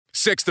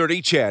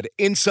630 CHED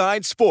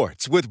Inside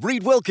Sports with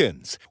Reed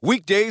Wilkins.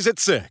 Weekdays at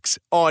 6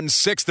 on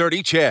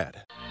 630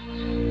 CHED.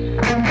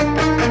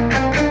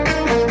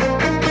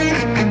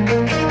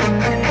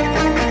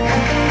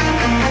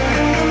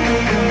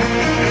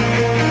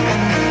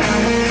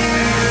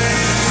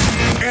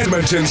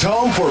 Edmonton's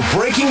home for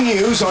breaking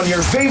news on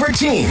your favorite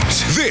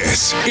teams.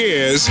 This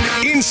is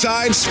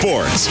Inside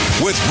Sports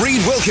with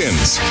Reed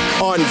Wilkins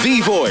on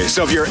the voice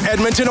of your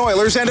Edmonton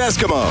Oilers and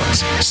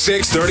Eskimos.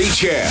 630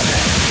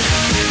 CHED.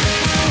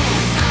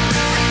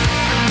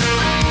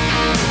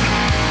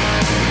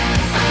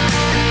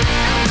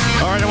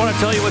 All right, I want to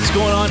tell you what's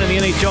going on in the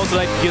NHL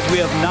tonight because we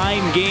have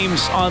 9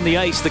 games on the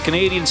ice. The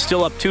Canadiens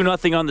still up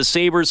 2-0 on the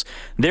Sabres.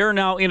 They're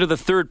now into the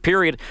third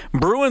period.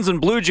 Bruins and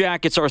Blue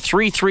Jackets are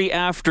 3-3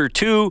 after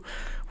 2.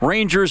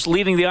 Rangers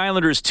leading the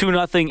Islanders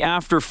 2-0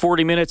 after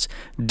 40 minutes.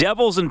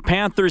 Devils and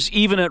Panthers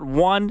even at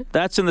 1.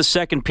 That's in the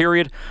second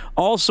period.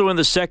 Also in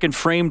the second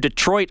frame,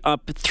 Detroit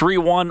up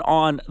 3-1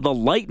 on the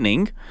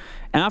Lightning.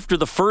 After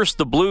the first,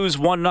 the Blues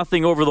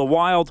 1-0 over the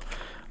Wild.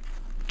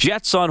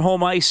 Jets on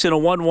home ice in a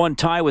 1-1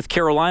 tie with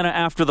Carolina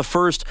after the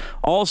first.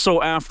 Also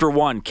after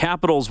 1,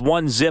 Capitals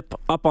 1-0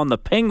 up on the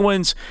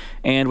Penguins.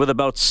 And with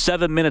about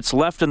 7 minutes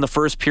left in the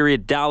first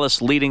period,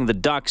 Dallas leading the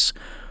Ducks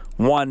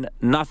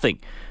 1-0.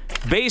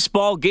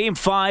 Baseball, Game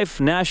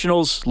 5,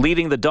 Nationals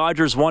leading the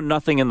Dodgers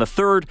 1-0 in the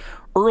third.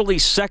 Early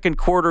second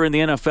quarter in the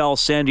NFL,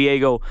 San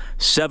Diego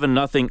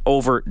 7-0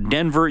 over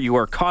Denver. You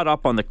are caught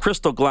up on the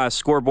Crystal Glass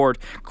scoreboard.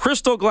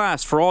 Crystal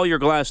Glass for all your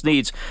glass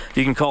needs.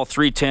 You can call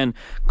 310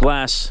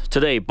 Glass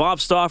today.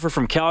 Bob Stauffer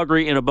from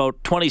Calgary in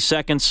about 20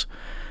 seconds.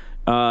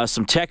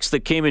 Some text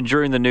that came in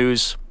during the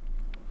news.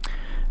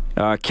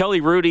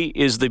 Kelly Rudy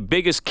is the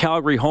biggest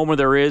Calgary homer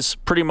there is.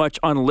 Pretty much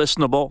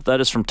unlistenable. That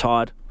is from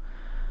Todd.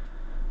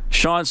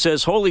 Sean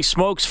says, holy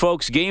smokes,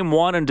 folks, Game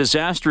 1 and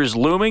disaster is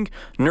looming.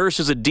 Nurse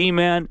is a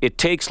D-man. It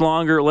takes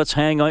longer. Let's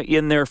hang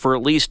in there for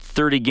at least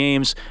 30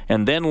 games,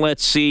 and then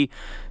let's see.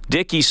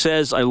 Dickey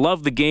says, I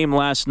love the game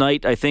last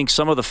night. I think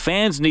some of the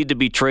fans need to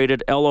be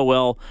traded.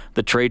 LOL,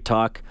 the trade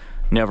talk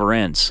never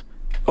ends.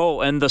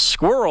 Oh, and the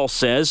Squirrel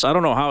says, I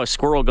don't know how a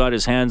squirrel got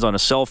his hands on a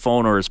cell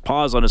phone or his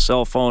paws on a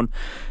cell phone.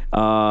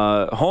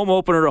 Home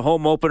opener to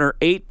home opener,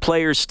 8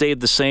 players stayed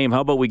the same. How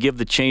about we give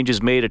the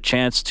changes made a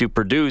chance to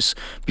produce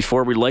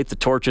before we light the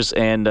torches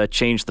and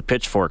change the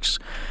pitchforks?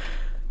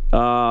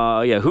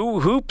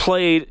 Who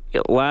played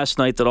last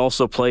night that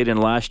also played in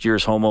last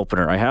year's home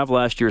opener? I have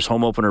last year's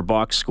home opener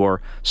box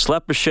score.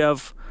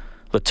 Slepyshev,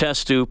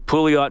 Letestu,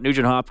 Pouliot,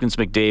 Nugent-Hopkins,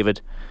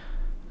 McDavid,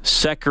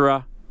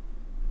 Sekera,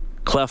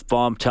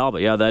 Clefbaum,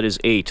 Talbot. Yeah, that is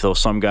 8, though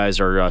some guys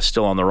are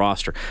still on the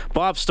roster.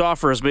 Bob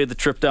Stauffer has made the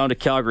trip down to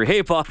Calgary.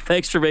 Hey, Bob,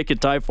 thanks for making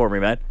time for me,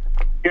 man.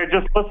 Yeah,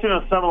 just listening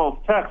to some of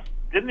those texts.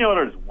 Didn't the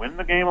Oilers win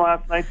the game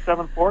last night,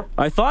 7-4?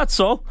 I thought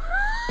so.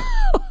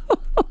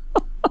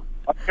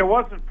 It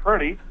wasn't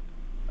pretty.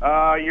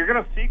 You're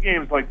going to see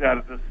games like that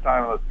at this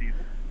time of the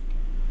season.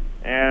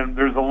 And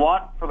there's a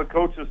lot for the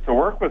coaches to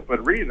work with.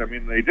 But Reed, I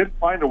mean, they did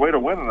find a way to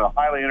win in a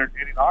highly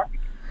entertaining hockey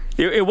game.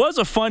 It was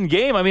a fun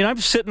game. I mean, I'm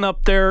sitting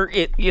up there.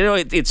 It's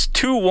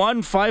 2-1,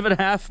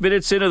 5.5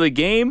 minutes into the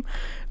game.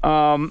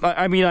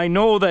 I mean, I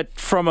know that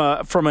from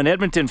an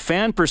Edmonton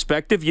fan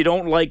perspective, you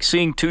don't like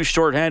seeing 2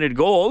 shorthanded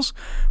goals,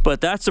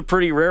 but that's a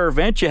pretty rare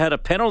event. You had a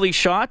penalty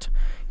shot.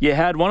 You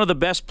had one of the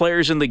best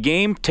players in the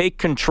game take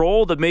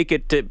control to make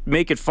it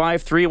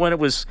 5-3 when it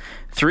was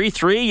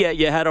 3-3.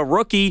 You had a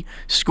rookie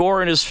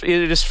score in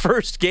his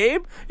first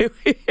game.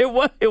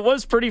 It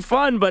was pretty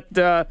fun,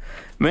 but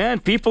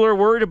man, people are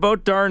worried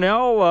about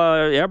Darnell.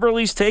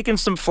 Eberle's taken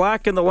some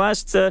flack in the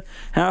last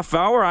half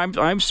hour.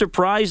 I'm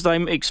surprised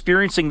I'm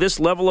experiencing this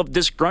level of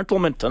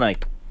disgruntlement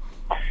tonight.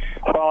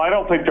 Well, I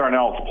don't think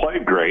Darnell's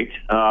played great.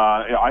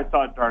 I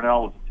thought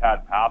Darnell was a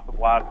tad passive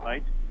last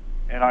night,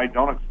 and I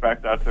don't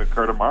expect that to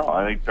occur tomorrow.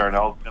 I think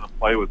Darnell's going to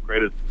play with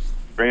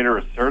greater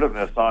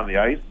assertiveness on the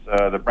ice.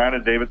 The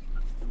Brandon Davidson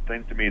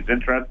thing to me is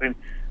interesting.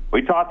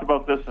 We talked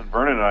about this in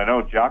Vernon, and I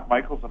know Jack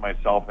Michaels and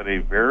myself had a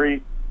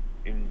very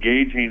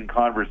engaging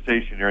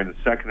conversation during the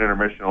second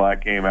intermission of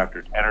that game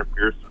after Tanner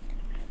Pearson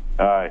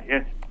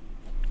hit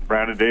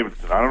Brandon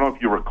Davidson. I don't know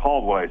if you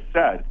recalled what I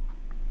said,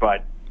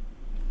 but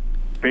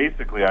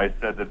basically I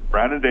said that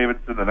Brandon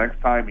Davidson, the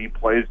next time he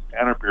plays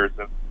Tanner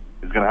Pearson,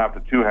 is going to have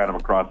to two-hand him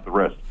across the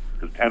wrist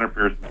because Tanner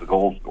Pearson's the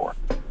goal scorer.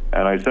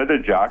 And I said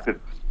to Jack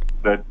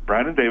that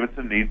Brandon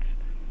Davidson needs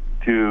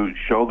to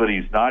show that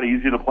he's not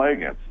easy to play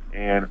against.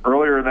 And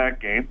earlier in that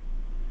game,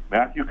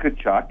 Matthew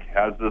Tkachuk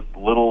has this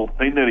little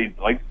thing that he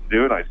likes to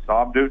do, and I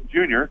saw him do it in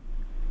junior,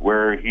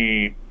 where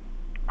he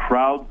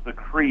crowds the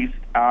crease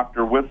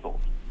after whistles.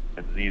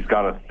 And he's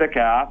got a thick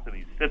ass, and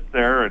he sits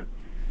there, and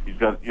he's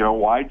got,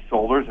 wide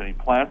shoulders, and he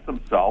plants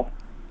himself,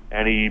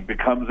 and he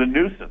becomes a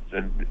nuisance.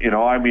 And,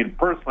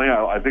 personally,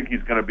 I think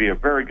he's going to be a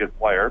very good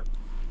player.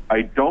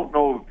 I don't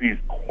know if he's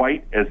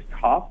quite as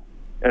tough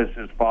as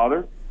his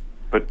father,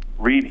 but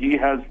Reed, he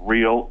has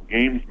real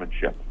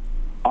gamesmanship.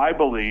 I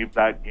believe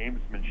that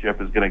gamesmanship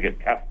is going to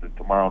get tested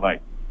tomorrow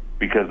night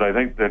because I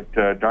think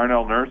that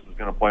Darnell Nurse is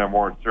going to play a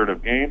more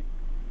assertive game,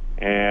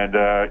 And,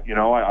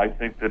 I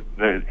think that,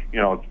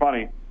 it's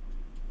funny.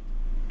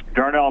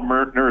 Darnell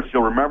Nurse,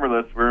 you'll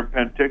remember this, we were in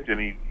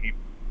Penticton. He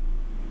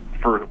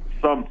for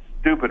some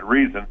stupid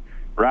reason,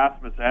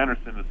 Rasmus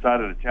Anderson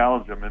decided to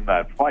challenge him in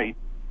that fight,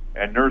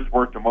 and Nurse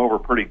worked him over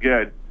pretty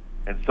good.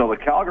 And so the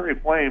Calgary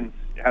Flames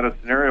had a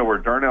scenario where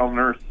Darnell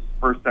Nurse's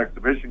first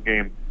exhibition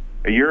game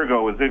a year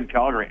ago was in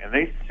Calgary, and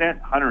they sent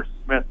Hunter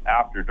Smith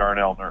after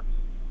Darnell Nurse.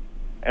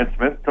 And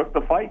Smith took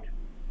the fight.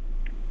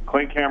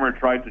 Clint Cameron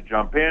tried to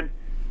jump in.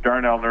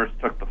 Darnell Nurse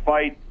took the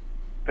fight,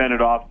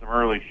 fended off some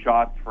early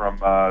shots from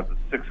the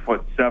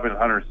 6'7"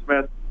 Hunter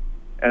Smith,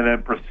 and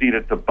then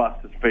proceeded to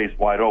bust his face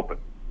wide open.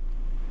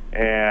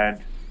 And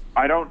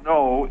I don't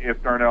know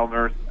if Darnell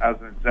Nurse, as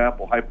an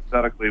example,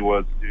 hypothetically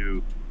was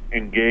to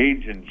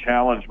engage and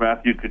challenge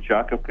Matthew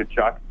Tkachuk, if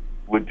Tkachuk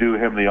would do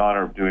him the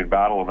honor of doing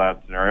battle in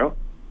that scenario.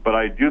 But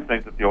I do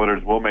think that the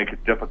Oilers will make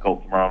it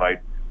difficult tomorrow night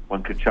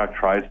when Tkachuk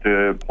tries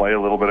to play a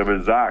little bit of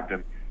his act.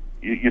 And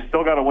you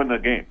still got to win the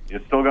game.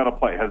 You still got to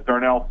play. Has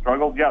Darnell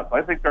struggled? Yes.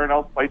 I think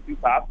Darnell's played too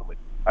passively.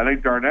 I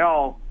think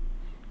Darnell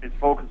is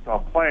focused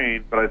on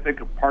playing, but I think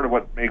a part of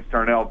what makes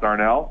Darnell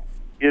Darnell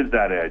is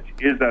that edge,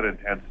 is that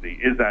intensity,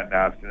 is that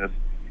nastiness.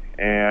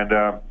 And,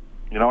 I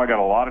got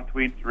a lot of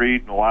tweets to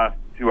read in the last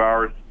 2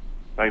 hours,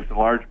 thanks in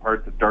large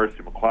part to Darcy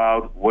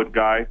McLeod, Wood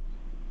guy.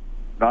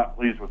 Not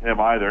pleased with him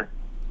either.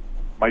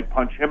 Might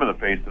punch him in the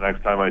face the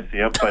next time I see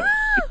him, but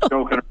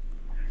joking.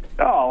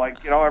 No,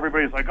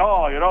 everybody's like,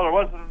 there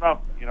wasn't enough.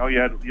 You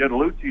had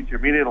Lucic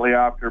immediately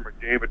after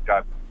McDavid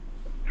got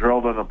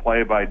drilled on the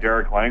play by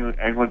Derek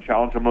Englund,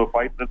 challenged him to a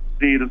fight. Let's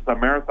see. This is a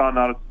marathon,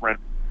 not a sprint.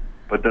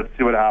 But let's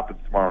see what happens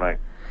tomorrow night.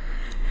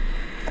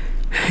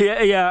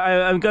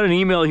 Yeah. I've got an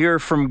email here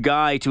from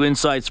Guy to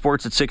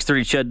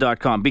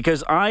InsideSports@630ched.com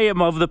because I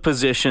am of the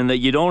position that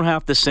you don't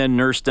have to send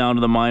Nurse down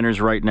to the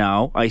minors right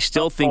now. I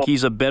still think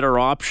he's a better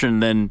option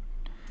than.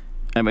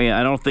 I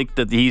don't think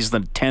that he's the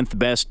 10th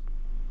best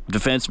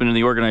defenseman in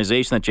the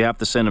organization that you have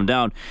to send him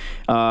down.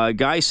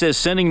 Guy says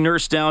sending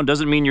Nurse down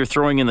doesn't mean you're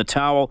throwing in the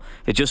towel.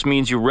 It just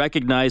means you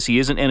recognize he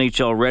isn't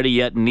NHL ready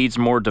yet and needs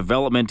more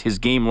development. His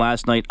game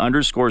last night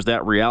underscores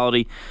that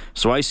reality.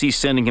 So I see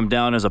sending him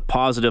down as a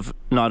positive,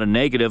 not a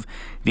negative.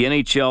 The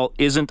NHL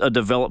isn't a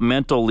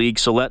developmental league,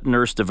 so let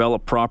Nurse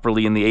develop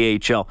properly in the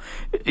AHL.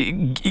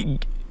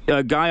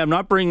 Guy, I'm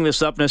not bringing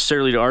this up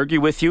necessarily to argue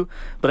with you,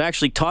 but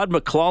actually Todd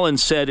McClellan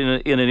said in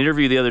an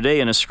interview the other day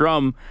in a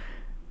scrum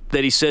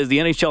that he says the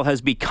NHL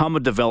has become a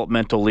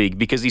developmental league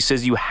because he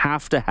says you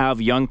have to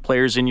have young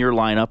players in your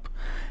lineup,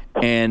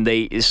 and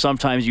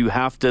sometimes you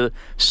have to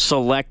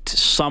select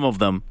some of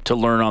them to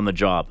learn on the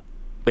job,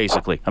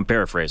 basically. I'm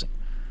paraphrasing.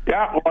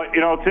 Yeah, well,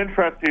 it's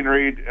interesting,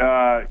 Reed.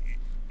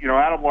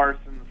 Adam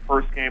Larson's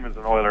first game as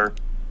an Oiler,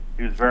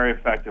 he was very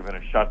effective in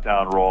a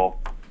shutdown role.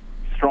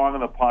 Strong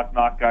in the puck,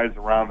 knock guys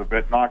around a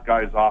bit, knock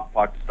guys off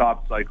puck,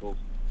 stop cycles.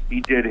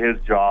 He did his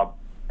job,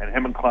 and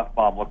him and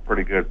Klefbom looked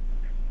pretty good.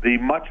 The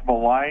much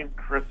maligned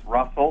Chris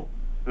Russell,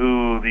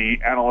 who the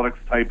analytics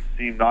types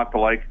seem not to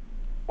like,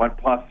 went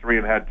 +3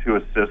 and had 2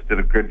 assists, did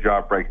a good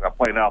job breaking up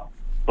play. Now,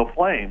 the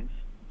Flames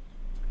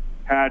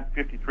had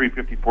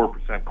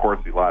 53-54%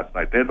 Corsi last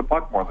night. They had the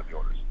puck more than the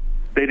Oilers.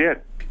 They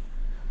did.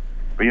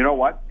 But you know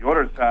what? The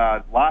Oilers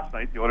had, last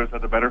night, the Oilers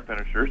had the better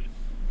finishers.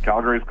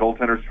 Calgary's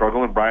goaltender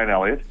struggled and Brian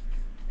Elliott.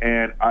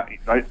 And I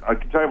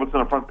can tell you what's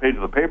on the front page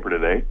of the paper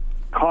today.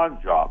 Con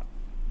job.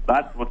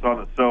 That's what's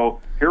on it. So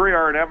here we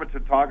are in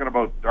Edmonton talking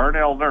about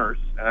Darnell Nurse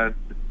and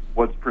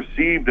what's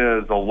perceived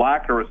as a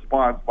lack of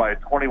response by a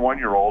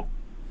 21-year-old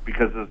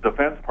because his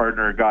defense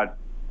partner got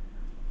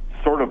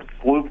sort of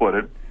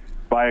slew-footed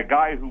by a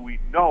guy who we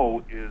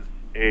know is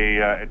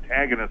a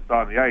antagonist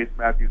on the ice,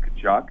 Matthew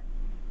Tkachuk.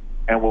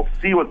 And we'll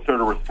see what sort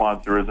of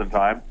response there is in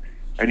time.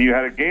 And you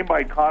had a game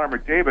by Connor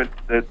McDavid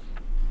that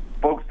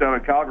folks down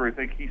in Calgary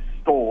think he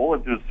stole,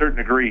 and to a certain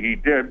degree he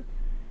did.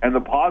 And the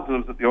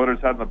positives that the Oilers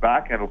had in the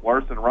back end with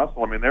Larson and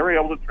Russell, they were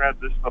able to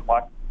transition the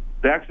puck.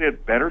 They actually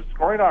had better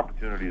scoring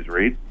opportunities,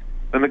 Reed,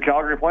 than the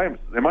Calgary Flames.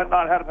 They might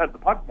not have had the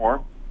puck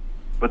more,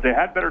 but they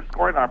had better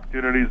scoring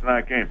opportunities in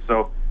that game.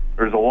 So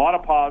there's a lot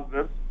of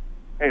positives.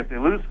 Hey, if they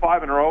lose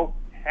 5 in a row,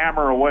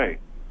 hammer away.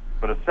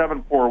 But a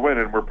 7-4 win,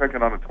 and we're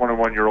picking on a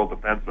 21-year-old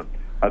defenseman.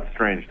 That's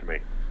strange to me.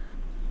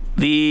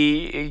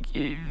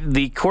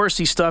 The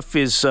Corsi stuff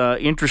is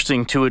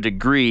interesting to a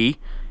degree.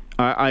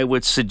 I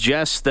would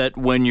suggest that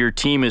when your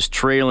team is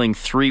trailing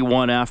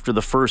 3-1 after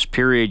the first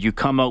period, you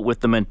come out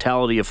with the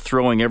mentality of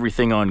throwing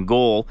everything on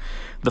goal.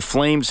 The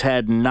Flames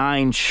had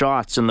 9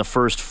 shots in the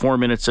first 4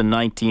 minutes and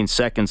 19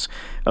 seconds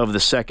of the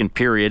second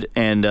period,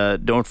 and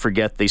don't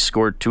forget they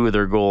scored 2 of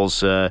their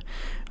goals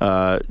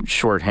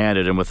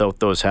shorthanded, and without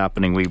those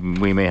happening,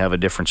 we may have a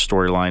different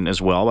storyline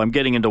as well. I'm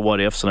getting into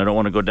what ifs, and I don't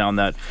want to go down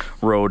that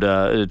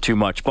road too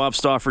much. Bob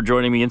Stauffer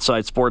joining me,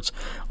 Inside Sports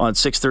on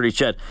 630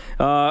 CHED.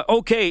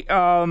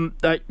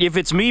 If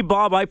it's me,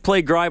 Bob, I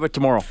play Greiva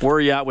tomorrow. Where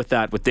are you at with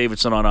that, with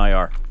Davidson on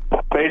IR?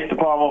 Based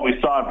upon what we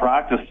saw in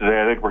practice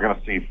today, I think we're going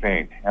to see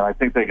Fane, and I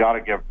think they got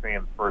to give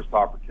Fane the first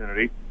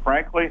opportunity.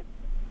 Frankly,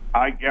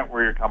 I get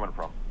where you're coming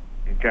from.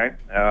 Okay,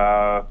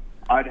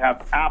 I'd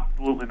have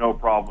absolutely no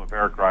problem if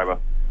Eric Gryba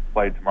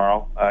played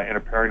tomorrow in a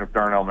pairing of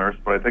Darnell Nurse,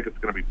 but I think it's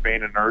going to be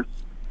Fayne and Nurse.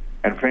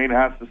 And Fayne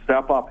has to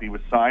step up. He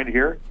was signed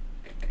here,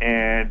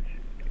 and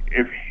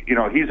if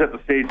he's at the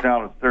stage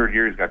now in his third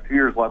year, he's got 2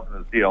 years left in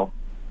his deal.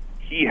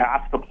 He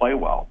has to play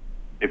well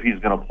if he's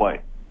going to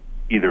play,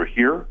 either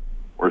here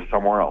or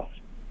somewhere else.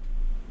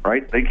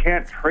 Right? They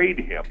can't trade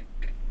him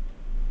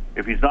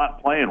if he's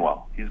not playing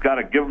well. He's got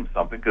to give him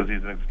something because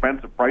he's an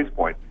expensive price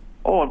point.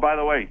 Oh, and by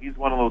the way, he's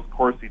one of those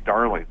Corsi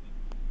darlings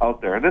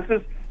out there. And this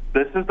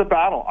is the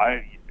battle.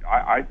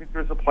 I think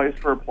there's a place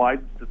for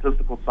applied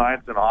statistical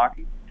science in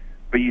hockey,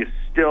 but you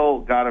still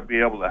got to be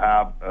able to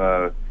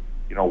have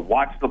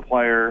watch the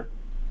player.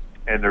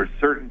 And there's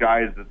certain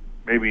guys that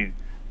maybe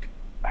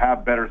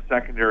have better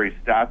secondary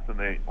stats than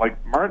they like.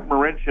 Martin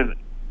Marincin,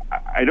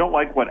 I don't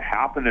like what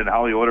happened and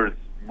how the Oilers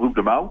moved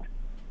him out,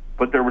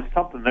 but there was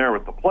something there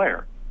with the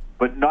player,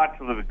 but not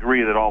to the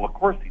degree that all the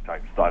Corsi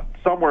types thought.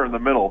 Somewhere in the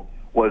middle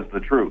was the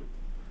truth.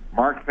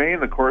 Mark Fayne,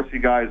 the Corsi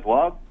guys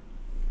love.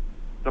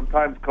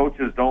 Sometimes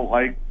coaches don't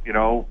like,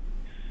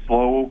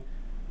 slow,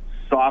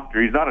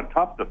 softer. He's not a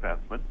tough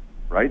defenseman,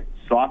 right?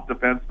 Soft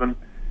defenseman,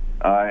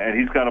 and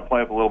he's got to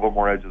play up a little bit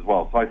more edge as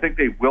well. So I think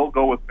they will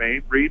go with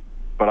Fayne, Reed,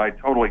 but I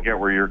totally get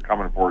where you're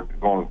coming for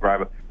going with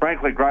Gryba.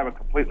 Frankly, Gryba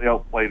completely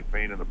outplayed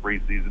Fayne in the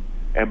preseason,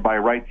 and by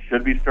right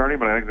should be starting,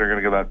 but I think they're going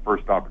to give that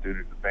first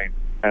opportunity to Fayne,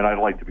 and I'd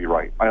like to be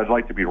right. I'd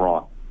like to be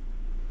wrong.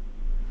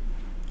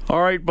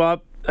 All right,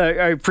 Bob.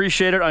 I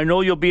appreciate it. I know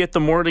you'll be at the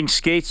morning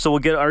skates, so we'll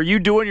get. Are you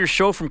doing your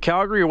show from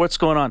Calgary, or what's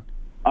going on?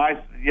 I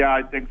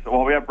think so.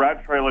 Well, we have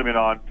Brad Treliving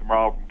on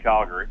tomorrow from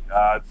Calgary.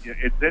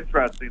 It's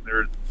interesting.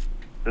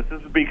 This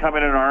is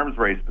becoming an arms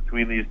race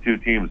between these two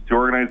teams. Two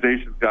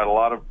organizations got a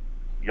lot of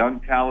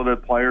young,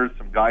 talented players.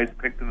 Some guys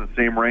picked in the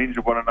same range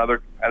of one another,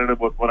 competitive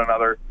with one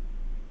another.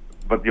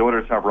 But the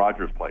Oilers have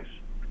Rogers Place,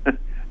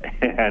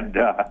 and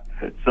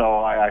so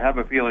I have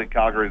a feeling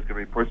Calgary is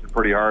going to be pushing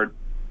pretty hard.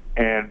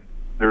 And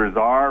there's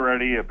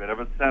already a bit of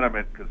a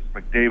sentiment because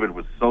McDavid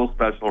was so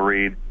special,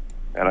 Reed.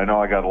 And I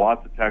know I got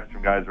lots of texts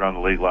from guys around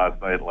the league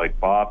last night like,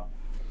 Bob,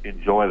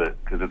 enjoy it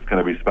because it's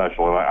going to be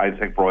special. And I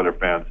think for Oilers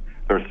fans,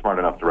 they're smart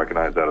enough to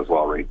recognize that as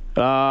well, Reed.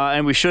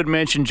 And we should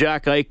mention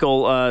Jack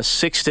Eichel,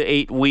 6 to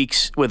 8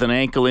 weeks with an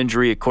ankle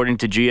injury, according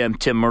to GM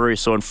Tim Murray.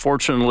 So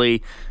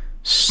unfortunately,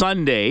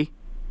 Sunday,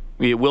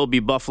 it will be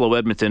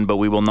Buffalo-Edmonton, but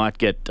we will not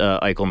get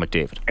Eichel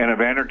McDavid. And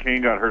Evander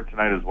Kane got hurt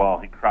tonight as well.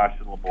 He crashed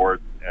in the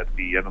board at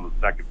the end of the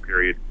second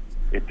period.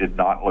 It did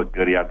not look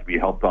good. He had to be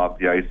helped off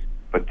the ice.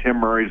 But Tim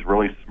Murray's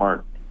really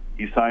smart.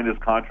 He signed his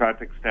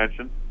contract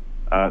extension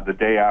the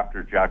day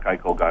after Jack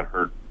Eichel got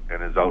hurt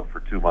and is out for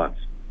 2 months.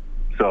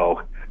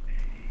 So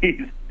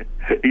he's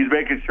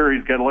making sure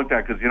he's getting looked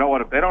at because you know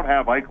what? If they don't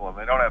have Eichel and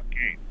they don't have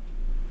Kane,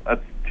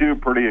 that's two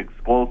pretty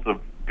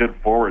explosive, good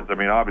forwards. I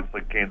mean,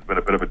 obviously Kane's been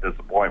a bit of a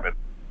disappointment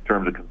in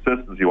terms of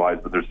consistency-wise,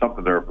 but there's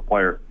something there for the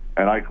player,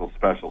 and Eichel's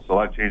special. So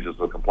that changes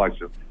the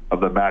complexion of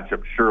the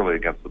matchup surely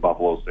against the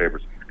Buffalo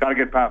Sabres. Got to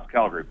get past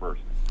Calgary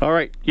first. All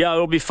right. Yeah,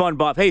 it'll be fun,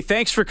 Bob. Hey,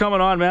 thanks for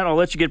coming on, man. I'll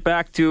let you get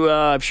back to,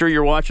 I'm sure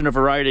you're watching a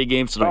variety of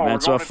games tonight, man.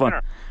 So have fun.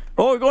 Dinner.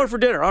 Oh, we're going for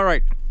dinner. All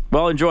right.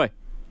 Well, enjoy.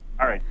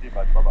 All right. See you,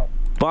 bud. Bye-bye.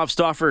 Bob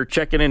Stauffer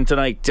checking in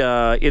tonight,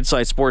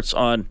 Inside Sports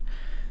on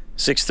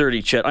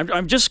 6:30. Chet,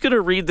 I'm just going to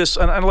read this,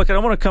 and look, I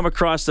don't want to come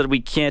across that we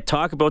can't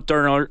talk about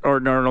Darnell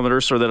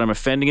Nurse or that I'm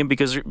offending him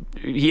because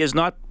he has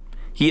not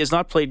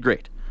played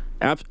great.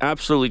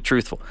 Absolutely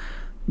truthful.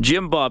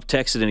 Jim Bob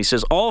texted in. He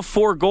says, all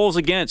 4 goals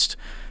against,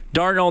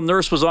 Darnell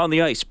Nurse was on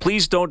the ice.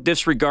 Please don't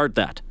disregard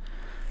that.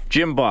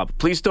 Jim Bob,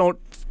 please don't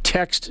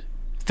text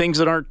things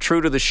that aren't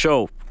true to the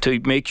show to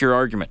make your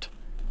argument.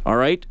 All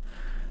right?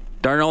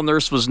 Darnell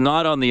Nurse was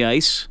not on the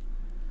ice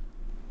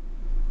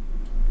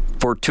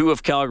for 2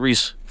 of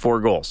Calgary's 4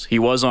 goals. He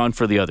was on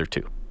for the other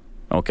 2.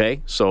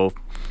 Okay? So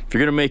if you're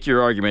going to make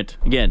your argument,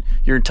 again,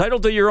 you're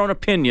entitled to your own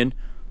opinion.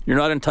 You're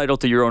not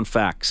entitled to your own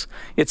facts.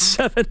 It's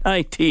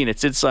 7:19.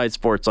 It's Inside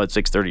Sports on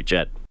 6:30.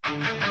 Chet.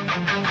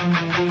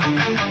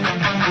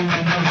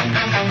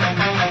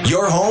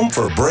 Your home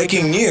for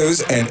breaking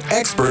news and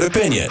expert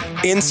opinion.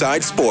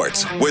 Inside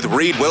Sports with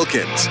Reed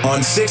Wilkins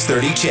on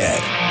 6:30.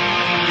 Chet.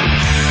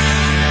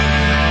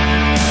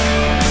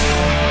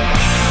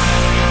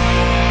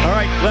 All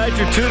right, glad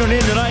you're tuning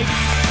in tonight.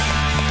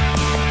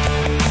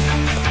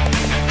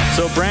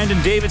 So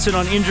Brandon Davidson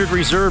on injured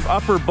reserve,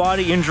 upper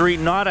body injury,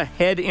 not a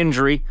head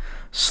injury.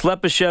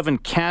 Slepyshev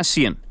and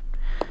Kassian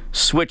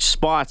switched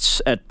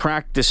spots at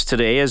practice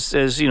today, as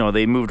you know,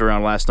 they moved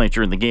around last night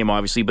during the game,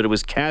 obviously, but it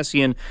was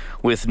Kassian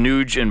with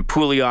Nuge and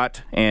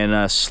Pouliot,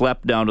 and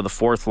Slep down to the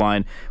 4th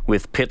line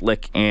with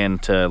Pitlick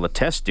and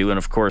Letestu, and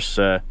of course,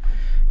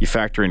 you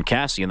factor in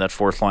Kassian, that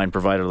 4th line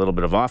provided a little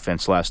bit of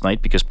offense last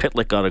night because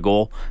Pitlick got a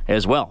goal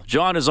as well.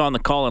 John is on the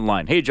call-in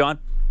line. Hey, John.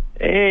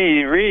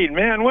 Hey, Reed,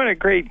 man, what a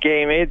great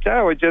game.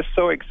 That was just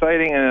so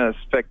exciting and a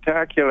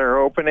spectacular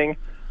opening.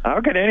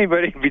 How could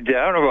anybody be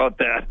down about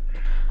that?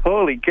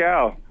 Holy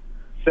cow.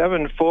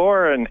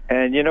 7-4,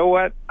 and you know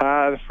what?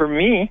 For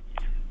me,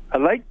 I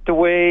liked the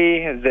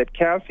way that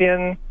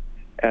Kassian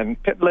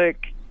and Pitlick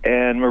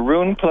And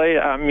Maroon play,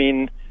 I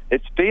mean,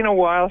 it's been a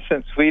while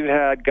since we've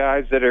had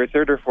guys that are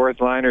third or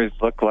fourth liners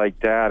look like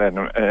that,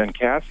 and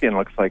Cassian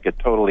looks like a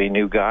totally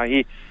new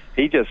guy.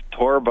 He just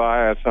tore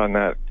by us on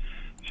that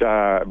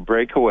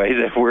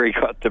breakaway where he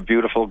got the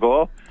beautiful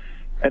goal.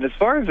 And as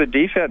far as the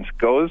defense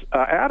goes,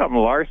 Adam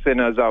Larson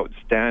is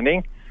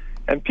outstanding.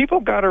 And people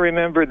got to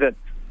remember that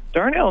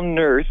Darnell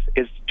Nurse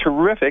is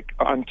terrific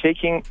on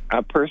taking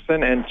a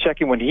person and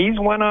checking. When he's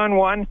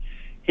one-on-one,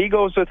 he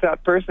goes with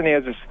that person. He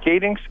has the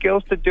skating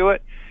skills to do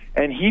it,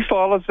 and he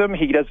follows them.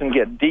 He doesn't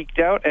get deked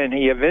out, and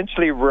he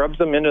eventually rubs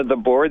them into the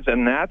boards,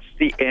 and that's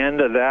the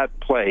end of that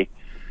play.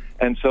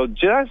 And so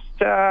just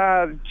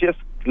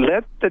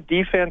let the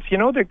defense,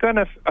 they're going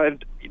to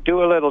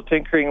do a little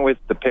tinkering with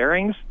the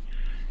pairings,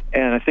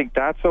 and I think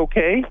that's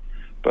okay.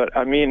 But,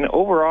 I mean,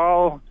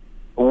 overall,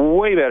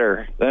 way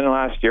better than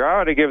last year. I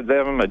would have given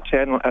them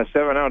a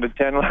 7 out of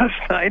 10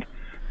 last night.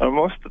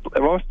 Most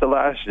of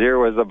last year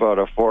was about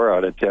a 4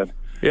 out of 10.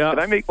 Yeah. Can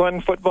I make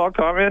one football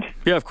comment?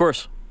 Yeah, of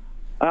course.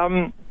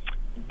 I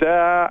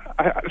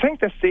think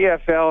the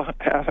CFL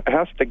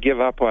has to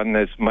give up on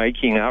this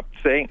miking up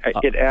thing.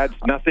 It adds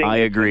nothing. I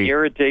agree.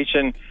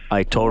 Irritation.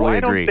 I totally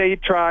agree. Why don't they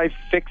try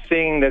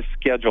fixing the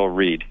schedule,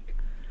 Reed?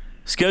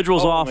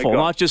 Schedule's awful,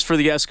 not just for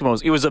the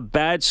Eskimos. It was a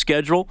bad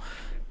schedule.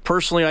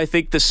 Personally, I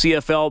think the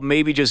CFL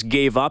maybe just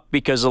gave up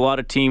because a lot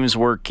of teams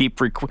were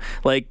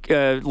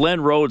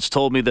Len Rhodes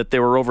told me that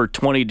there were over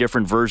 20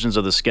 different versions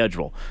of the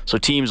schedule. So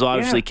teams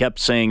obviously kept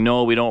saying,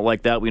 no, we don't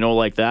like that, we don't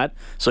like that.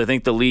 So I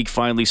think the league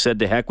finally said,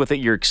 to heck with it,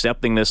 you're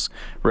accepting this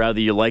whether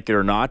you like it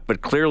or not.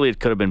 But clearly it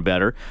could have been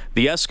better.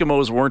 The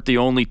Eskimos weren't the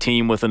only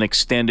team with an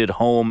extended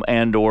home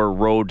and or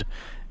road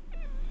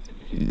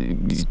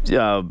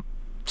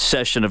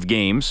session of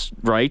games,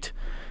 right?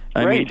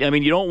 I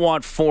mean, you don't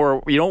want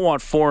four away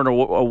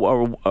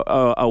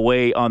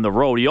on the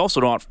road. You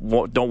also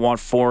don't want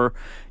 4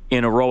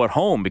 in a row at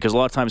home because a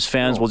lot of times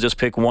fans will just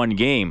pick one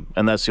game,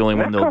 and that's the only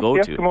one they'll go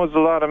to. That costs the Eskimos a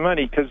lot of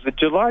money because the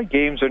July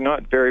games are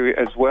not very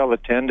as well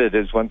attended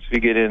as once we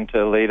get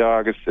into late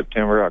August,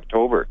 September,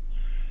 October.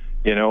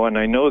 And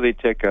I know they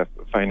take a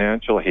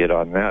financial hit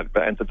on that,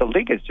 but the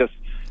league is just.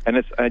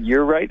 And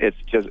you're right.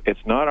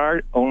 It's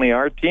not only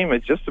our team.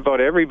 It's just about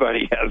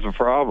everybody has a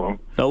problem.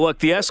 Now, look,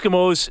 the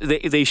Eskimos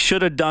they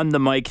should have done the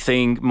mic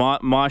thing.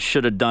 Moss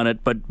should have done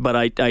it, but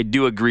I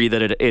do agree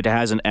that it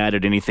hasn't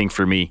added anything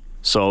for me.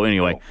 So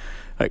anyway,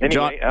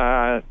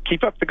 John,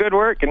 keep up the good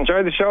work.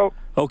 Enjoy the show.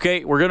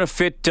 Okay, we're gonna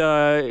fit.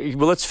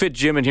 Let's fit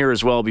Jim in here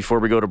as well before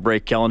we go to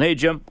break. Kellen, hey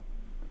Jim.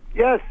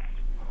 Yes.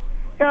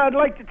 Yeah, I'd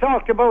like to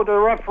talk about the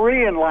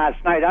refereeing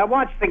last night. I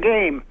watched the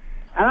game.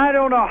 And I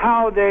don't know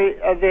how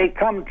they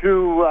come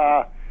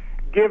to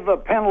give a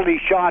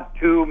penalty shot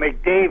to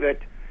McDavid.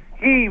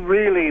 He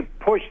really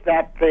pushed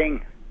that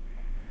thing.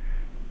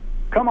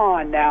 Come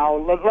on now,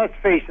 let's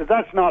face it,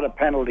 that's not a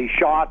penalty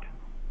shot.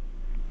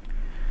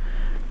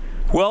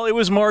 Well, it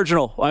was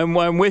marginal.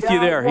 I'm with you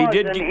there. He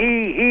did. And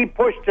he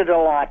pushed it a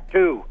lot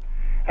too,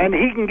 and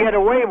he can get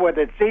away with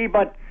it. See,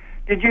 but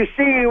did you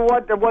see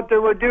what they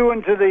were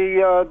doing to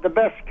the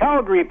best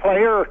Calgary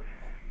player,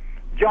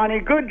 Johnny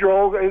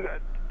Gaudreau?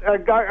 A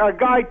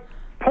guy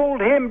pulled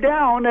him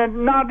down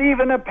and not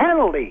even a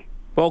penalty.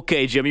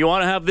 Okay, Jim, you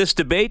want to have this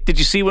debate? Did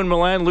you see when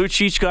Milan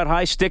Lucic got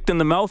high-sticked in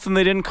the mouth and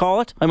they didn't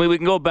call it? I mean, we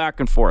can go back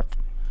and forth.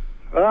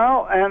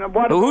 Well, and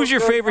what? Who's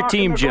your favorite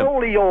team, Jim?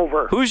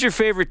 Over? Who's your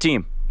favorite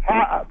team?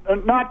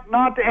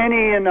 Not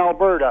any in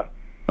Alberta.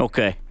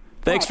 Okay.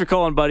 Thanks for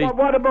calling, buddy. Well,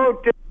 what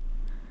about...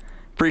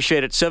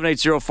 Appreciate it.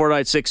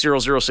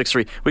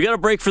 780-496-0063. We got a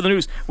break for the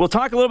news. We'll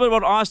talk a little bit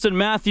about Austin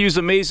Matthews'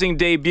 amazing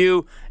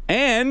debut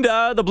and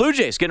the Blue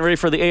Jays getting ready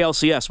for the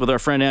ALCS with our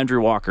friend Andrew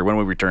Walker when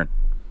we return.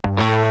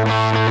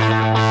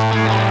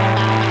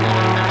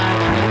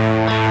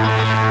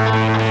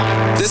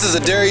 This is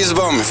Adarius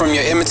Bowman from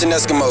your Edmonton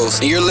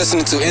Eskimos, and you're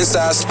listening to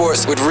Inside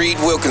Sports with Reed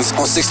Wilkins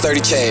on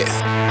 630 Chad.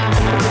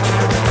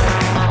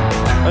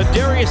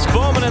 Adarius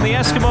Bowman and the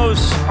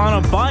Eskimos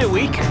on a bye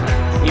week,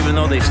 even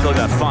though they still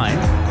got fined.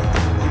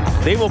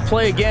 They will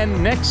play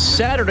again next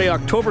Saturday,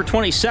 October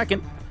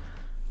 22nd,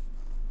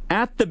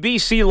 at the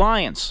BC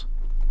Lions.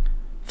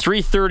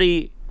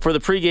 3:30 for the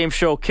pregame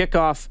show,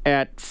 kickoff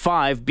at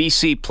 5.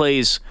 BC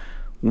plays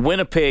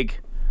Winnipeg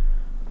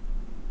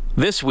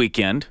this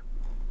weekend.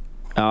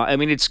 I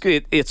mean,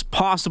 it's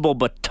possible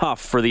but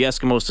tough for the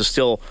Eskimos to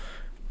still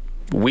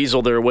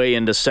weasel their way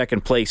into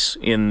second place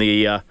in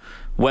the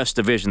West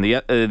Division.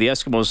 The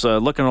Eskimos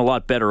looking a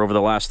lot better over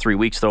the last 3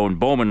 weeks, though, and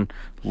Bowman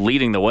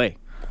leading the way.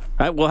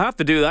 We'll have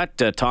to do that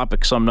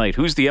topic some night.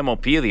 Who's the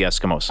MOP of the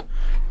Eskimos?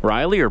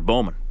 Riley or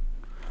Bowman?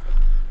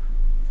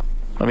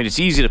 I mean, it's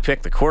easy to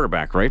pick the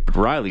quarterback, right? But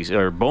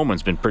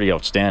Bowman's been pretty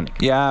outstanding.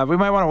 Yeah, we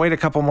might want to wait a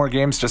couple more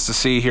games just to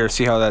see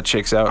how that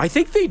shakes out. I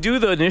think they do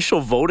the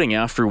initial voting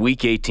after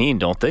Week 18,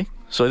 don't they?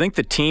 So I think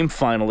the team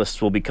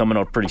finalists will be coming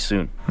out pretty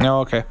soon. Oh,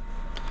 okay.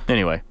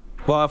 Anyway.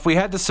 Well, if we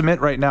had to submit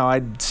right now,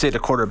 I'd say the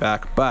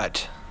quarterback,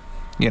 but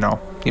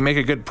you make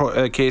a good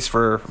case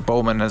for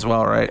Bowman as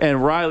well, right?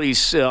 And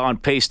Riley's on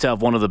pace to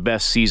have one of the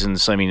best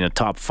seasons. I mean, a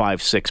top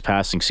 5-6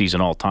 passing season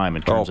all time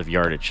in terms of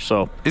yardage.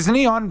 So isn't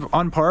he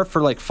on par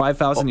for like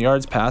 5,000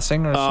 yards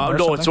passing? Or something?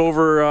 No, it's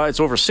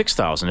over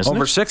 6,000, isn't it?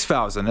 Over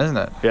 6,000, isn't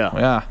it?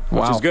 Yeah.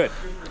 Wow.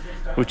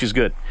 Which is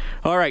good.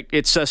 All right,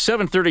 it's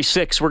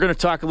 7:36. We're going to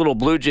talk a little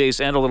Blue Jays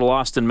and a little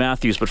Austin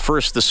Matthews, but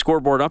first, the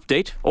scoreboard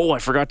update. Oh, I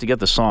forgot to get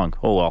the song.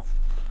 Oh, well.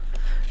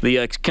 The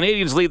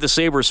Canadiens lead the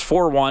Sabres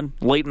 4-1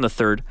 late in the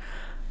third.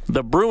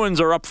 The Bruins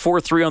are up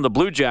 4-3 on the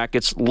Blue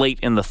Jackets late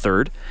in the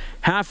third.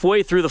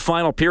 Halfway through the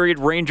final period,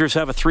 Rangers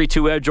have a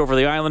 3-2 edge over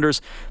the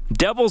Islanders.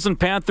 Devils and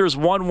Panthers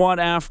 1-1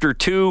 after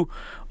 2.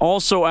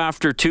 Also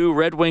after 2,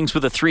 Red Wings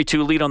with a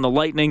 3-2 lead on the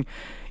Lightning.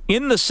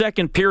 In the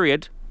second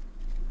period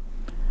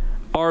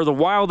are the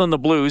Wild and the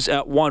Blues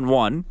at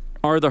 1-1.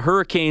 Are the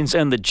Hurricanes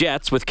and the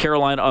Jets with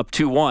Carolina up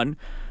 2-1.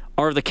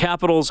 Are the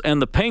Capitals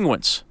and the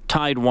Penguins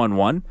tied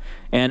 1-1.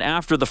 And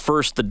after the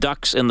first, the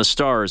Ducks and the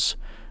Stars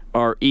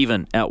are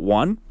even at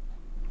 1.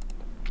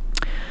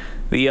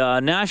 The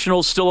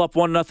Nationals still up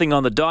 1-0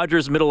 on the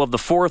Dodgers, middle of the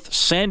fourth.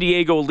 San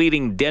Diego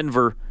leading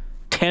Denver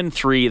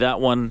 10-3, that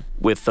one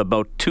with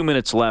about 2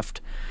 minutes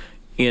left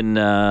in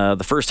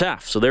the first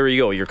half. So there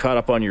you go. You're caught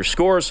up on your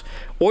scores.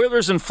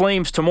 Oilers and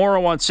Flames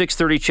tomorrow on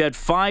 6:30, Ched.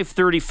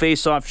 5:30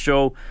 face-off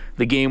show.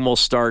 The game will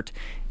start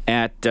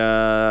at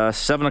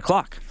 7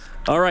 o'clock.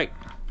 All right.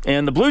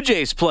 And the Blue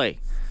Jays play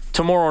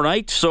tomorrow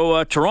night.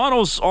 So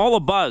Toronto's all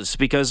abuzz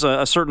because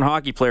a certain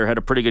hockey player had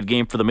a pretty good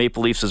game for the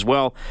Maple Leafs as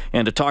well.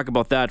 And to talk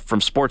about that from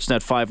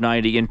Sportsnet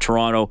 590 in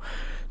Toronto,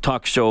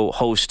 talk show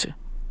host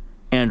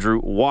Andrew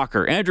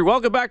Walker. Andrew,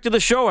 welcome back to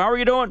the show. How are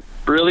you doing?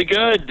 Really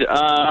good.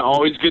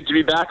 Always good to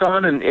be back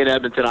on in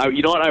Edmonton.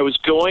 You know what? I was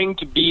going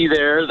to be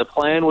there. The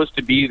plan was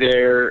to be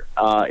there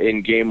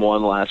in Game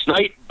 1 last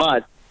night,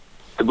 but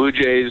the Blue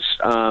Jays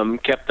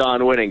kept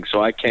on winning,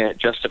 so I can't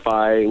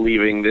justify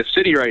leaving this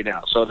city right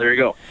now. So there you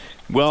go.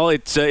 Well,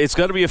 it's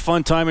got to be a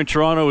fun time in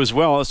Toronto as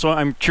well. So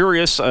I'm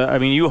curious. I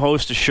mean, you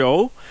host a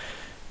show.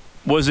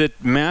 Was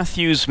it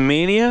Matthews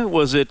Mania?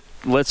 Was it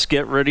let's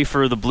get ready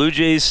for the Blue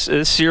Jays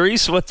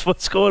series?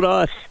 What's going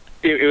on?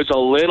 It was a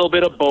little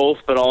bit of both,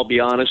 but I'll be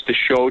honest. The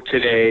show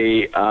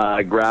today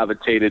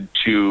gravitated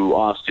to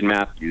Austin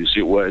Matthews.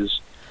 It was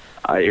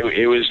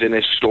an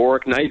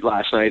historic night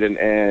last night,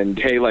 and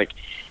hey, like,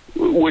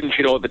 wouldn't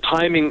you know, the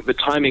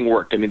timing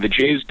worked. I mean, the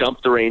Jays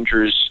dumped the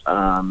Rangers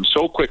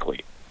so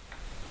quickly.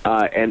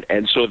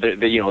 And so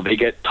they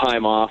get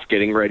time off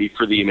getting ready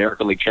for the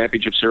American League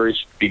Championship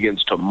Series.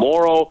 Begins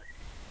tomorrow.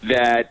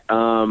 That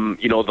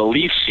the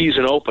Leafs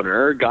season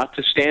opener got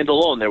to stand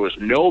alone. There was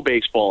no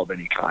baseball of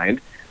any kind.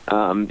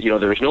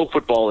 There was no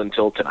football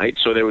until tonight,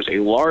 so there was a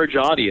large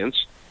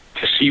audience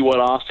to see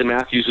what Austin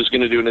Matthews is going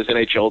to do in his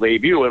NHL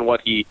debut. And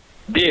what he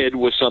did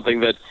was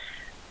something that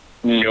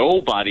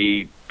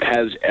nobody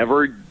has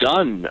ever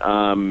done.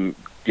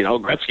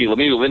 Gretzky,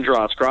 Lemieux,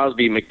 Lindros,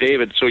 Crosby,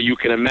 McDavid. So you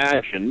can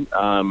imagine,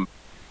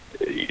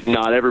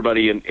 not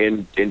everybody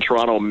in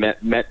Toronto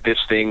met this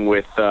thing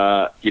with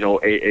a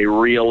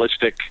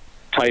realistic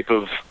type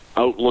of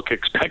outlook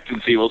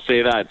expectancy. We'll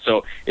say that.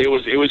 So it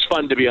was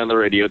fun to be on the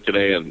radio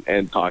today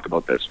and talk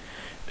about this.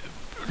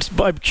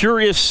 I'm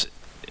curious.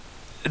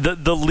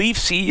 The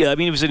Leafs. I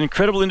mean, it was an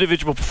incredible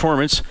individual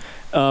performance.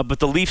 But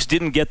the Leafs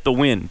didn't get the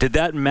win. Did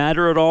that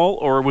matter at all,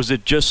 or was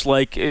it just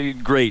like,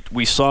 great,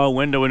 we saw a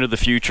window into the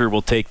future,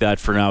 we'll take that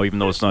for now, even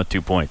though it's not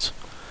 2 points?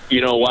 You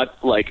know what?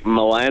 Like,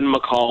 Milan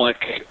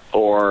McCulloch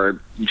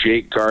or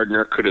Jake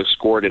Gardiner could have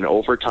scored in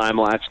overtime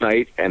last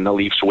night, and the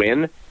Leafs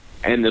win,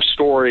 and the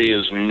story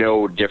is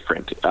no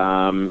different.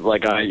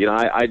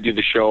 I do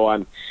the show.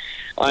 I'm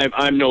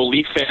no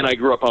Leaf fan. I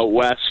grew up out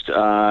west, so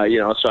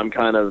I'm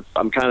kind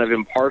of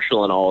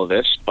impartial in all of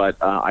this. But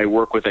I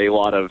work with a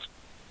lot of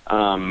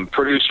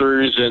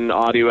producers and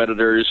audio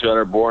editors that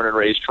are born and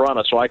raised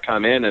Toronto. So I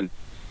come in and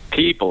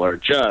people are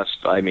just,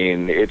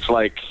 it's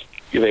like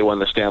they won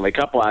the Stanley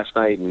Cup last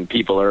night and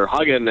people are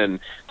hugging and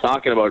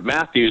talking about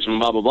Matthews and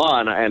blah, blah,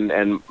 blah.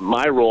 And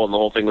my role in the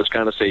whole thing was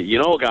kind of say,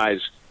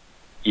 guys,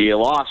 you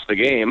lost the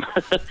game.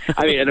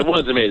 And it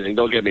was amazing.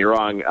 Don't get me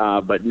wrong.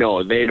 But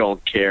no, they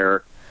don't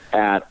care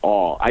at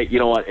all.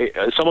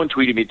 Someone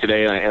tweeted me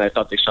today and I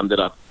thought they summed it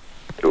up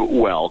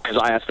well, because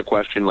I asked the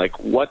question,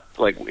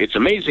 it's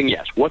amazing,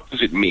 yes. What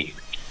does it mean?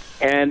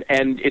 And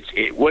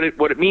what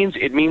it means.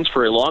 It means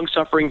for a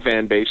long-suffering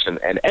fan base, and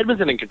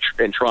Edmonton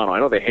and Toronto. I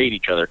know they hate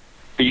each other,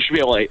 but you should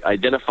be able to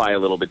identify a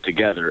little bit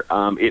together.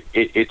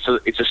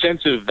 It's a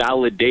sense of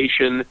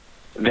validation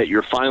that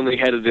you're finally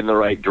headed in the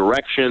right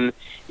direction.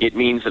 It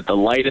means that the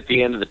light at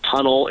the end of the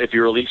tunnel, if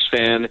you're a Leafs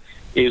fan,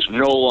 is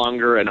no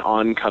longer an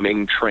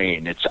oncoming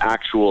train. It's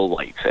actual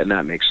light, and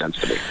that makes sense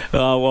to me.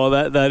 Well,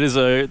 that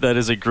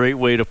is a great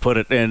way to put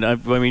it. And I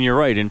mean, you're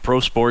right. In pro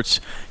sports,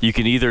 you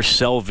can either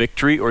sell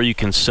victory or you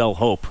can sell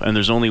hope. And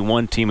there's only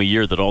one team a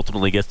year that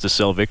ultimately gets to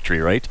sell victory,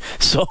 right?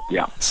 So,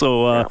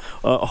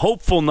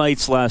 hopeful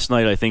nights last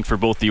night, I think, for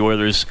both the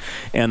Oilers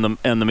and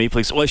the Maple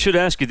Leafs. Well, I should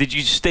ask you, did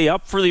you stay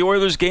up for the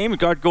Oilers game? It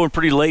got going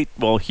pretty late,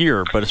 well,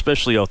 here, but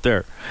especially out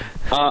there.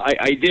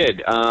 I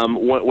did.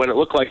 When it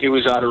looked like it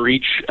was out of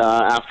reach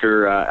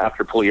after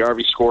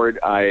Puljujarvi scored,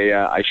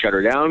 I shut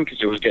her down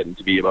because it was getting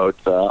to be about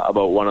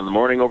 1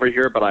 a.m. over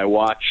here. But I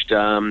watched,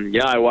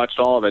 I watched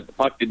all of it. The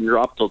puck didn't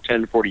drop till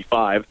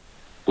 10:45,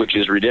 which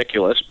is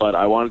ridiculous. But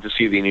I wanted to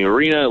see the new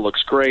arena. It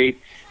looks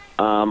great.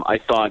 I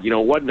thought,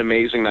 what an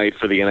amazing night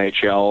for the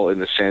NHL in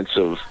the sense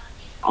of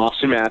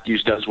Austin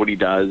Matthews does what he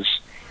does,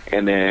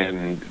 and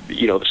then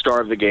the star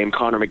of the game,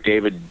 Connor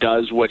McDavid,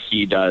 does what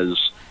he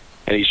does.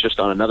 And he's just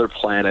on another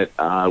planet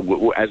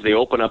as they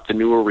open up the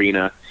new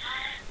arena.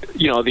 The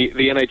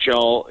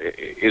NHL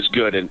is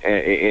good and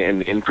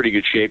in pretty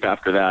good shape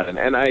after that.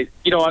 And I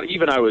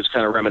was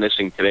kind of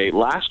reminiscing today.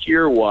 Last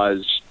year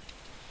was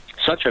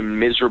such a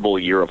miserable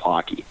year of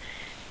hockey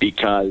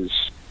because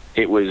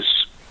it was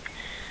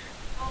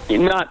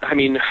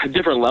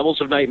different levels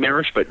of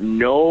nightmarish, but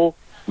no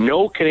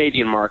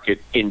Canadian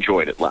market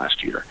enjoyed it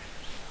last year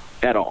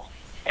at all.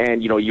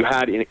 And, you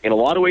had, in a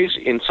lot of ways,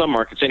 in some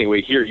markets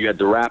anyway, here you had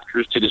the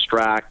Raptors to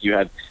distract, you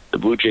had the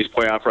Blue Jays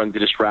playoff run to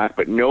distract,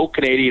 but no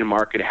Canadian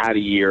market had a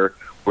year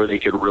where they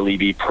could really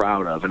be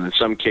proud of. And in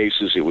some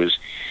cases it was,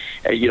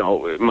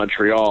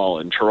 Montreal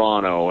and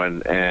Toronto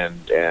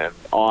and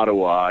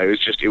Ottawa.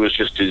 It was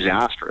just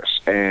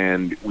disastrous.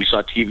 And we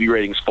saw TV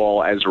ratings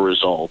fall as a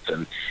result.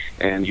 And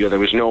there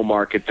was no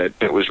market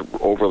that was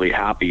overly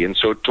happy. And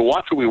so to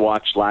watch what we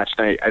watched last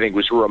night, I think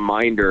was a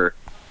reminder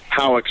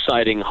how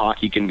exciting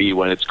hockey can be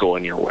when it's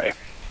going your way.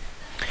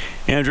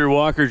 Andrew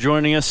Walker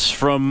joining us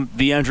from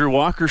the Andrew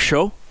Walker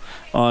Show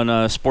on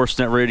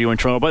Sportsnet Radio in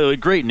Toronto. By the way,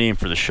 great name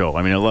for the show.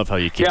 I mean, I love how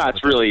you keep. Yeah,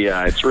 it's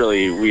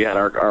really. We had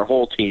our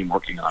whole team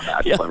working on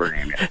that. Yeah. Clever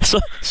name. Yeah.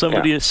 So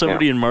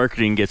somebody in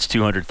marketing gets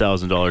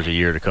 $200,000 a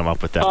year to come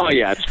up with that. Oh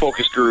yeah, it's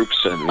focus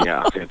groups and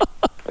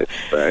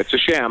it's a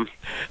sham.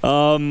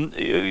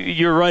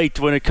 You're right.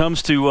 When it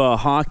comes to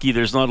hockey,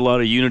 there's not a lot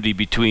of unity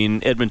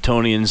between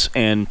Edmontonians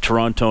and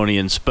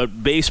Torontonians,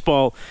 but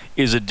baseball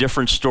is a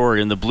different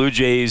story. And the Blue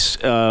Jays,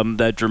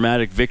 that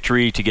dramatic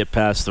victory to get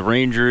past the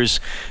Rangers,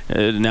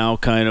 now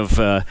kind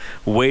of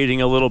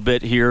waiting a little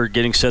bit here,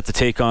 getting set to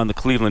take on the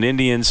Cleveland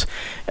Indians.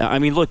 I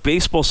mean, look,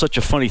 baseball's such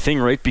a funny thing,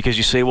 right? Because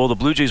you say, well, the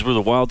Blue Jays were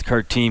the wild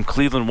card team.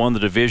 Cleveland won the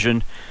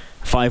division.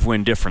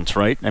 5-win difference,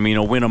 right? I mean,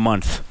 a win a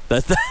month.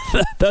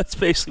 That's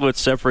basically what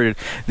separated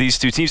these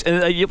two teams.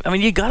 And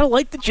you got to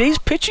like the Jays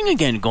pitching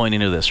again going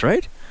into this,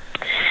 right?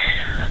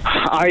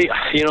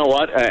 You know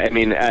what? I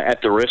mean,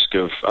 at the risk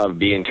of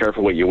being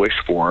careful what you wish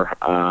for,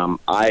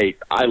 I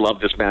love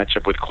this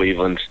matchup with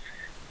Cleveland.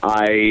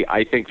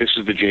 I think this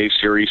is the Jays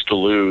series to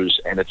lose,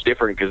 and it's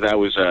different because that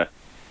was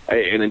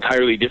an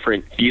entirely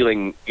different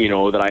feeling,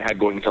 that I had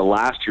going into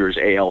last year's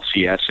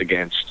ALCS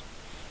against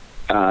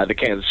the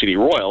Kansas City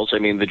Royals. I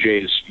mean, the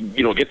Jays,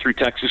 get through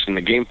Texas in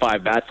the Game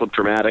 5 bat flip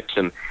dramatics,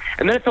 and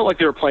then it felt like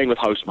they were playing with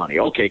house money.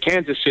 Okay,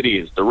 Kansas City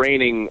is the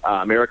reigning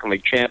American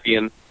League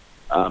champion.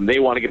 They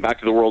want to get back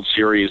to the World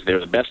Series. They're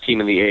the best team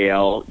in the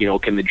AL.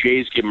 Can the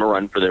Jays give them a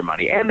run for their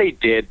money? And they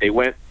did. They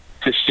went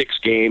to 6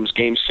 games.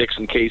 Game 6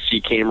 in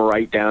KC came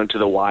right down to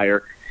the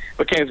wire.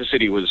 But Kansas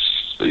City was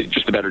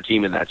just a better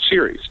team in that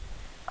series.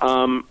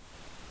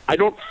 I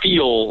don't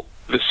feel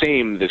the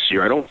same this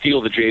year. I don't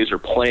feel the Jays are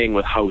playing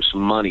with house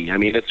money. I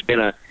mean, it's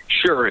been a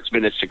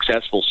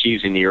successful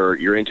season.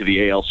 You're into the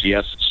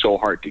ALCS. It's so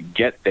hard to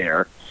get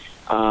there.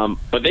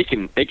 But they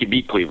can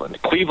beat Cleveland.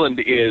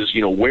 Cleveland is,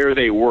 where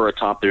they were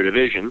atop their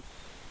division,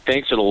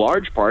 thanks in a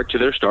large part to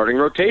their starting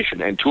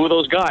rotation. And 2 of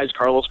those guys,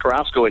 Carlos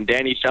Carrasco and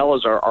Danny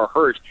Salazar, are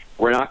hurt.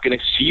 We're not going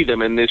to see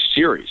them in this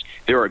series.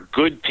 They're a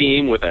good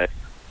team with a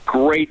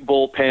great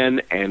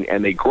bullpen,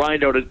 and they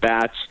grind out at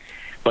bats.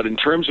 But in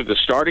terms of the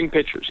starting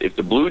pitchers, if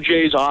the Blue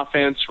Jays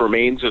offense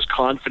remains as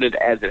confident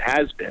as it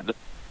has been,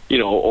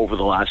 over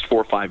the last 4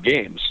 or 5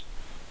 games,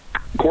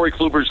 Corey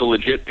Kluber's a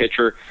legit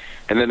pitcher.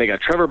 And then they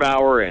got Trevor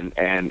Bauer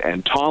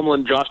and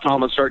Tomlin, Josh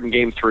Tomlin starting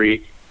Game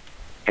 3,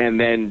 and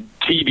then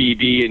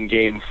TBD in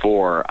Game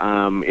 4.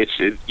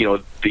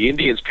 The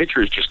Indians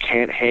pitchers just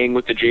can't hang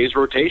with the Jays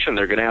rotation.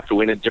 They're going to have to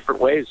win in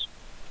different ways.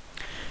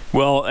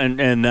 Well,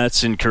 and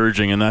that's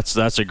encouraging, and that's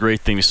a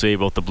great thing to say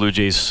about the Blue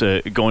Jays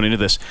going into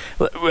this.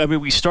 I mean,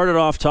 we started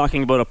off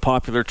talking about a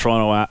popular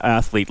Toronto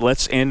athlete.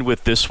 Let's end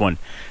with this one.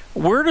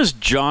 Where does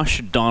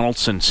Josh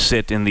Donaldson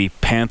sit in the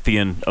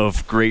pantheon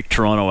of great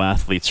Toronto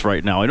athletes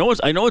right now? I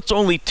know it's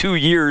only 2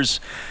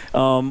 years,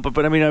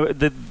 but I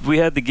mean, we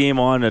had the game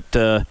on at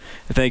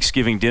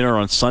Thanksgiving dinner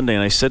on Sunday,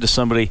 and I said to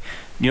somebody,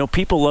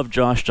 people love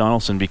Josh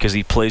Donaldson because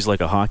he plays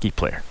like a hockey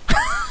player.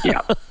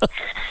 Yeah.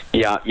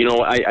 Yeah,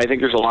 I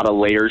think there's a lot of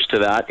layers to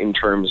that in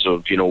terms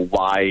of,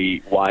 why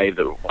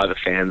the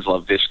fans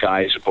love this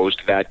guy as opposed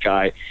to that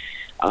guy.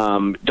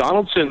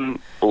 Donaldson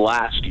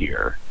last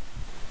year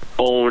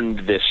owned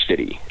this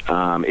city.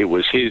 It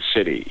was his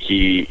city.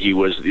 He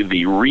was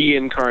the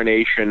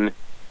reincarnation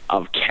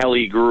of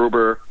Kelly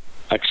Gruber,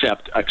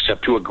 except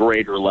to a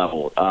greater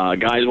level.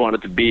 Guys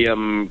wanted to be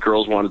him,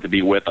 girls wanted to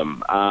be with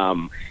him.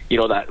 And he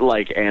was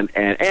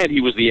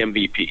the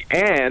MVP.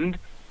 And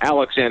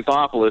Alex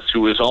Anthopoulos,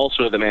 who was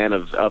also the man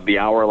of the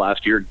hour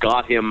last year,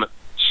 got him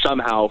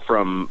somehow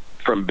from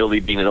Billy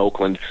Bean in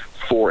Oakland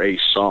for a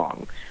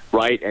song,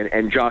 right?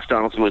 And Josh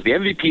Donaldson was the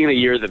MVP in a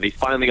year that they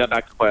finally got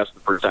back to playoffs for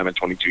the first time in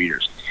 22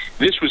 years.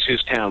 This was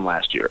his town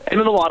last year.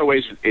 And in a lot of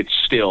ways, it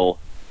still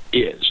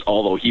is,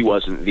 although he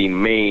wasn't the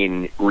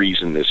main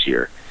reason this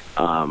year.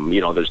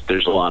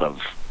 There's a lot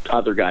of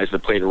other guys that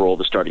played a role,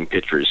 the starting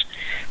pitchers.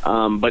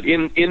 But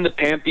in the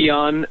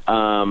Pantheon,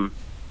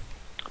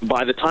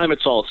 by the time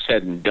it's all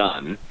said and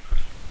done,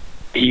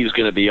 he's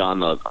going to be on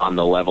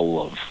the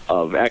level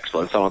of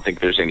excellence. I don't think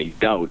there's any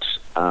doubts.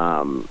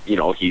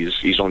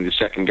 He's only the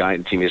second guy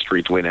in team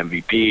history to win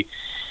MVP.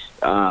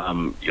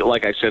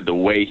 Like I said, the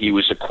way he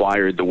was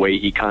acquired, the way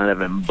he kind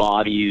of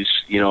embodies,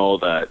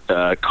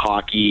 the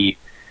cocky,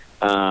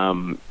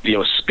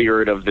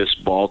 spirit of this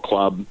ball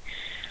club.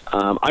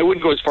 I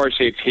wouldn't go as far as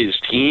say it's his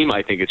team.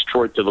 I think it's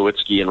Troy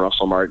Tulowitzki and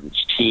Russell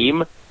Martin's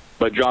team.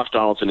 But Josh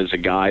Donaldson is a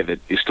guy that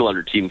is still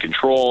under team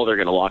control. They're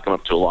going to lock him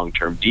up to a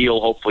long-term deal,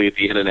 hopefully at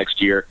the end of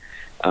next year.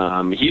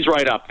 He's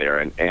right up there,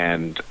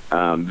 and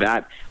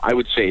that I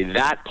would say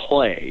that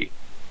play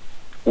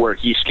where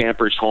he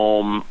scampers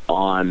home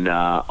on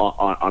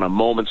a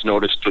moment's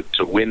notice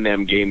to win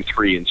them Game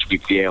 3 and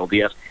sweep the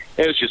ALDS.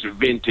 It was just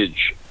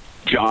vintage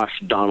Josh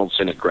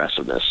Donaldson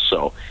aggressiveness.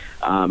 So,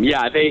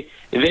 they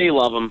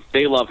love him.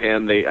 They love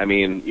him.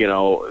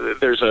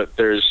 There's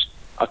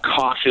a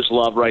cautious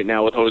love right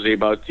now with Jose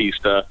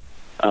Bautista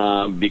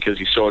because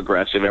he's so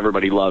aggressive.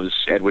 Everybody loves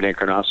Edwin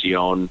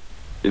Encarnacion.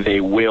 They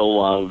will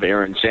love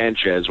Aaron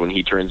Sanchez when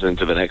he turns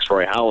into the next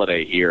Roy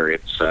Halladay here.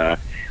 It's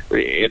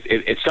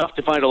tough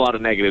to find a lot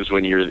of negatives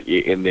when you're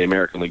in the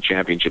American League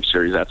Championship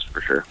Series, that's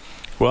for sure.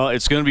 Well,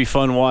 it's going to be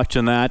fun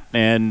watching that,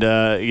 and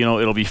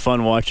it'll be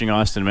fun watching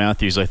Austin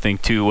Matthews, I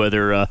think, too,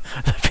 whether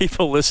the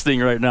people listening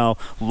right now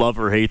love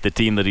or hate the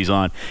team that he's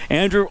on.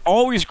 Andrew,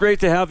 always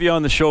great to have you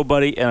on the show,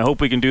 buddy, and I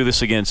hope we can do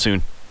this again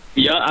soon.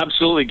 Yeah,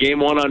 absolutely.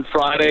 Game 1 on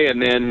Friday,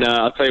 and then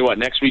I'll tell you what,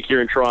 next week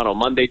here in Toronto,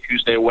 Monday,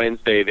 Tuesday,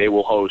 Wednesday, they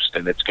will host,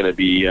 and it's going to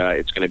be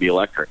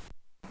electric.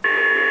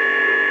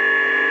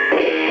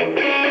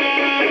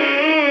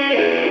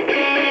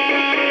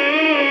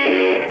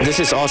 This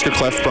is Oscar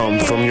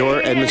Clefbaum from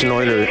your Edmonton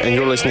Oilers, and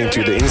you're listening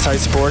to the Inside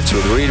Sports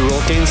with Reed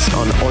Wilkins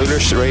on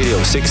Oilers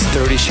Radio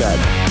 630 CHED.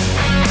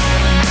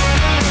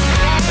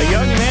 A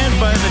young man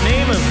by the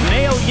name of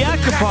Nail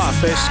Yakupov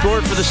has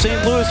scored for the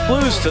St. Louis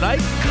Blues tonight.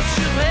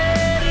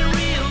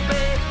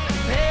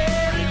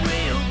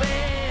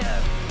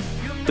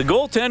 The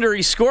goaltender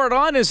he scored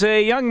on is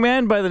a young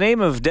man by the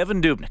name of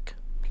Devan Dubnyk.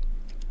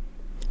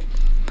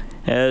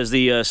 As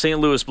the St.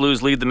 Louis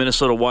Blues lead the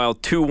Minnesota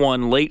Wild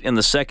 2-1 late in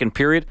the second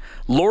period,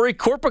 Lori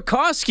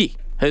Korpikoski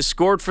has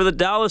scored for the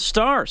Dallas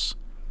Stars.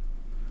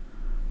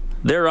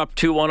 They're up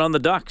 2-1 on the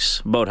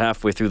Ducks about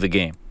halfway through the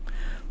game. A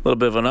little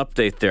bit of an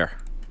update there.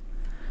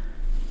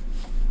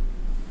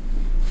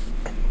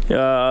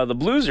 The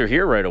Blues are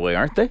here right away,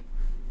 aren't they?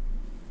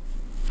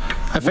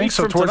 I think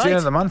so, towards the end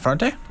of the month, aren't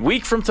they?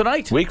 Week from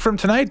tonight.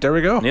 There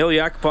we go. Neil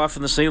Yakupov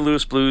and the St.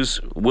 Louis Blues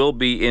will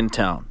be in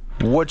town.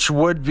 Which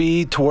would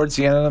be towards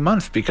the end of the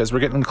month, because we're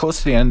getting close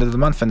to the end of the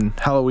month and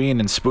Halloween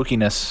and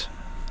spookiness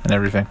and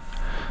everything.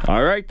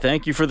 All right.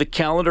 Thank you for the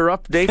calendar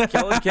update,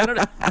 Kellen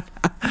Kennedy.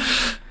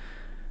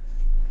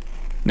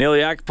 Neil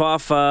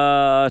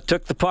Yakupov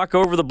took the puck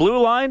over the blue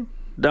line,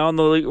 down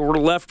the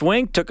left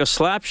wing, took a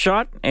slap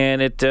shot,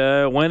 and it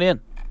went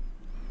in.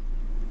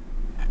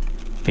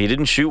 He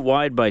didn't shoot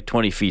wide by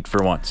 20 feet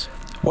for once.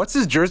 What's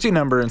his jersey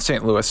number in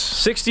St. Louis?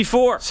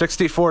 64.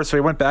 64, so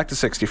he went back to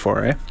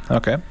 64, eh?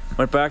 Okay.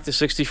 Went back to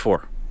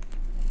 64.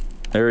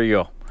 There you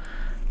go.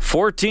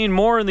 14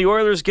 more, and the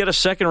Oilers get a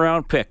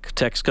second-round pick.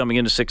 Text coming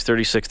into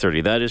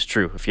 630. That is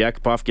true. If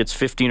Yakupov gets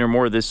 15 or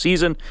more this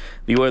season,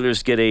 the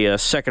Oilers get a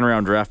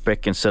second-round draft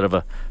pick instead of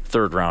a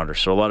third-rounder.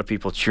 So a lot of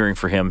people cheering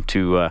for him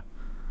to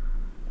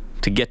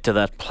get to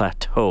that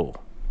plateau.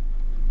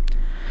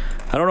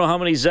 I don't know how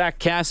many Zach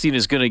Kassian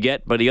is going to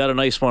get, but he got a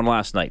nice one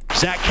last night.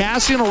 Zach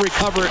Kassian will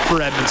recover it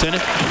for Edmonton,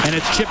 and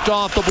it's chipped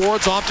off the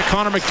boards, off to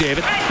Connor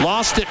McDavid.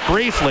 Lost it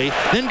briefly,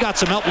 then got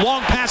some help.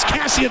 Long pass,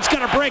 Kassian's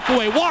got a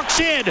breakaway, walks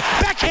in,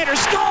 backhander,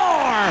 score!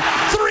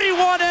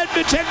 3-1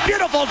 Edmonton,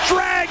 beautiful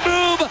drag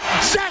move.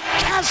 Zach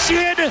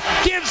Kassian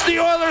gives the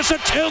Oilers a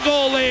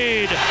 2-goal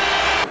lead.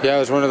 Yeah, it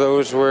was one of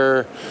those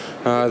where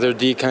their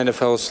D kind of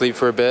fell asleep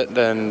for a bit,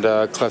 and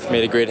Clef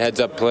made a great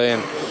heads-up play,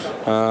 and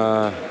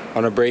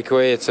on a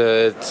breakaway, it's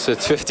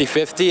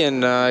 50-50,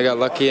 and I got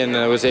lucky and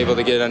I was able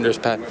to get it under his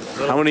pad.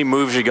 How many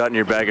moves you got in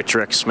your bag of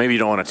tricks? Maybe you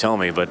don't want to tell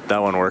me, but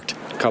that one worked.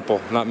 A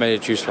couple, not many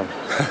to choose from.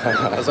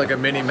 It was like a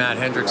mini Matt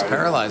Hendricks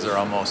paralyzer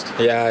almost.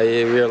 Yeah,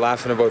 we were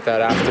laughing about that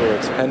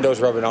afterwards.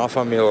 Hendo's rubbing off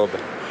on me a little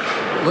bit.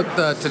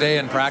 Looked today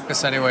in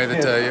practice anyway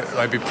that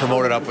I'd be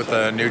promoted up with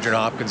Nugent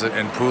Hopkins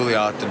and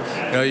Pouliot.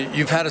 And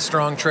you've had a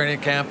strong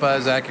training camp,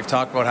 Zach. You've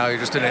talked about how you're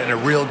just in a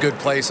real good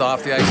place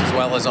off the ice as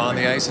well as on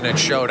the ice, and it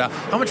showed.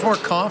 How much more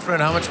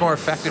confident, how much more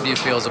effective do you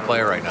feel as a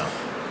player right now?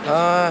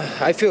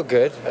 I feel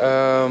good,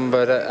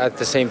 but at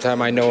the same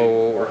time, I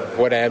know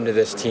what I am to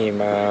this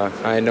team.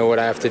 I know what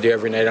I have to do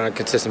every night on a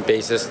consistent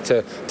basis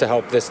to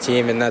help this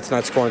team, and that's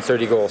not scoring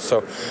 30 goals.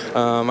 So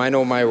I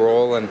know my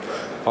role, and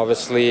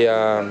obviously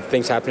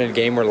things happen in a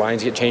game where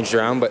lines get changed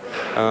around, but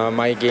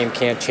my game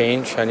can't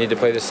change. I need to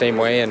play the same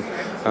way, and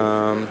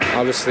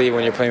obviously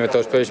when you're playing with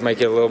those players, you might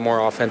get a little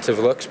more offensive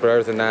looks, but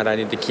other than that, I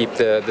need to keep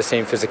the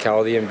same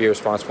physicality and be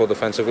responsible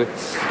defensively.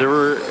 There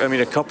were,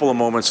 a couple of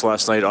moments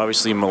last night.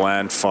 Obviously,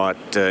 Milan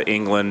fought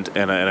England,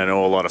 and I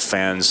know a lot of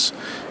fans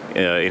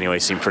anyway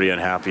seem pretty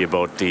unhappy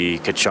about the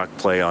Tkachuk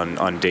play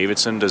on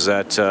Davidson. Does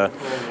that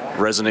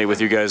resonate with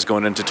you guys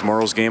going into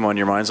tomorrow's game on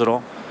your minds at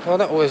all? Well,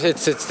 no,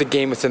 it's the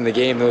game within the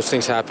game. Those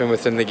things happen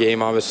within the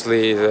game.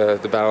 Obviously,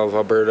 the Battle of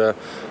Alberta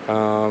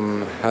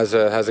has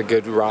a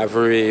good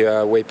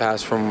rivalry way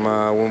past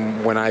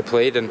from when I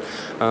played, and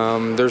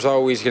there's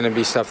always going to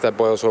be stuff that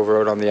boils over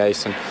out on the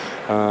ice. And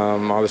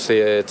obviously,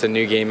 it's a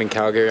new game in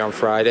Calgary on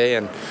Friday,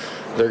 and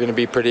they're going to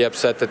be pretty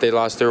upset that they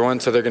lost their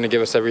one. So they're going to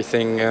give us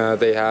everything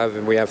they have,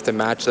 and we have to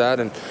match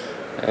that.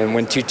 And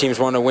when two teams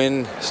want to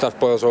win, stuff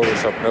boils over.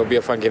 So it'll be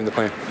a fun game to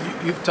play.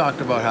 You've talked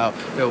about how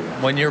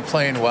when you're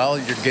playing well,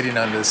 you're getting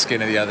under the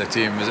skin of the other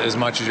team as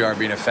much as you are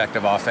being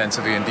effective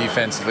offensively and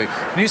defensively.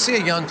 When you see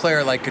a young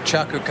player like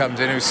Tkachuk who comes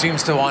in who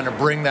seems to want to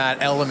bring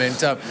that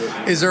element up,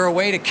 is there a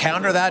way to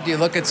counter that? Do you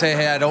look and say,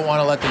 hey, I don't want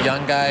to let the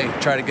young guy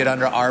try to get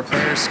under our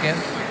player's skin?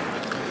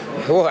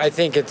 Well, I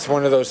think it's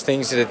one of those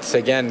things that it's,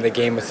 again, the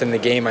game within the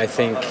game. I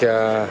think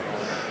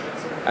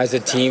as a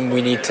team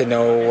we need to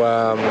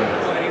know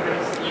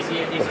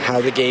how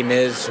the game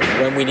is,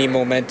 when we need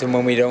momentum,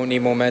 when we don't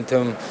need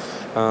momentum.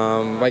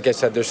 Like I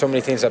said, there's so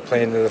many things that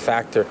play into the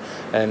factor,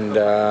 and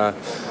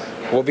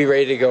we'll be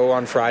ready to go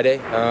on Friday.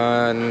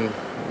 And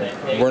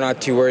we're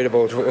not too worried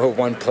about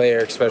one player,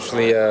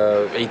 especially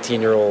a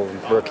 18-year-old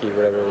rookie,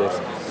 whatever it is.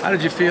 How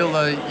did you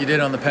feel you did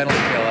on the penalty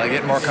kill?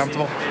 Getting more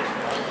comfortable?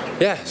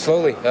 Yeah,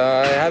 slowly.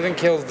 I haven't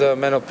killed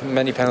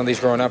many penalties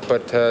growing up,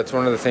 but it's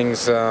one of the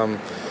things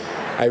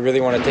I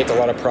really want to take a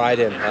lot of pride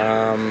in.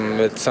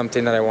 It's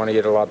something that I want to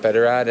get a lot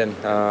better at, and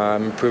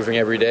I'm improving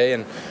every day,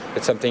 and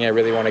it's something I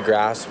really want to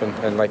grasp,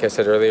 and like I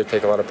said earlier,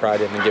 take a lot of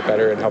pride in and get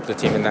better and help the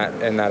team in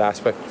that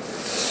aspect.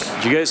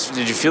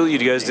 Did you feel you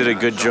guys did a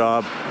good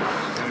job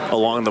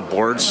along the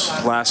boards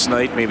last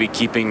night, maybe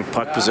keeping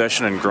puck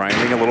possession and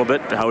grinding a little bit?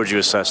 How would you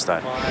assess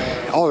that?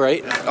 All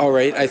right.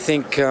 I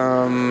think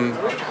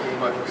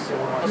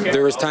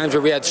there was times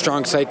where we had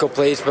strong cycle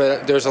plays,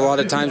 but there's a lot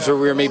of times where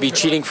we were maybe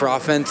cheating for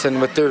offense,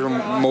 and with their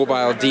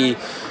mobile D,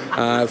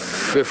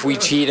 if we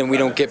cheat and we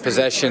don't get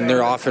possession,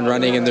 they're off and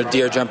running and their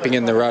D are jumping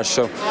in the rush.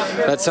 So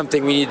that's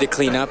something we need to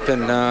clean up,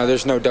 and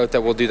there's no doubt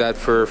that we'll do that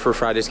for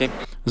Friday's game.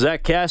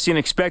 Zack Kassian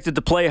expected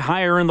to play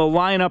higher in the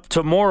lineup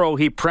tomorrow.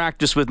 He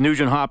practiced with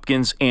Nugent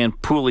Hopkins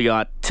and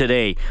Pouliot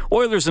today.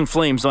 Oilers and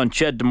Flames on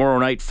Ched tomorrow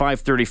night,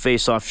 5:30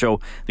 face-off show.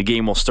 The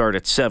game will start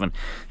at 7.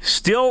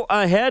 Still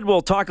ahead,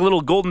 we'll talk a little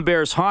Golden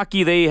Bears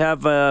hockey. They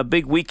have a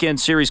big weekend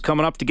series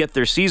coming up to get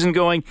their season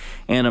going.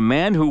 And a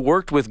man who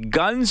worked with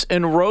Guns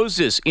N'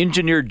 Roses,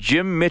 engineer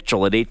Jim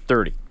Mitchell, at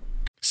 8:30.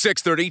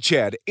 6:30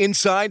 Ched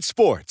Inside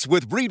Sports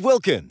with Reed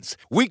Wilkins.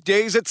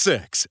 Weekdays at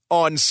 6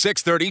 on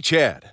 6:30 Ched.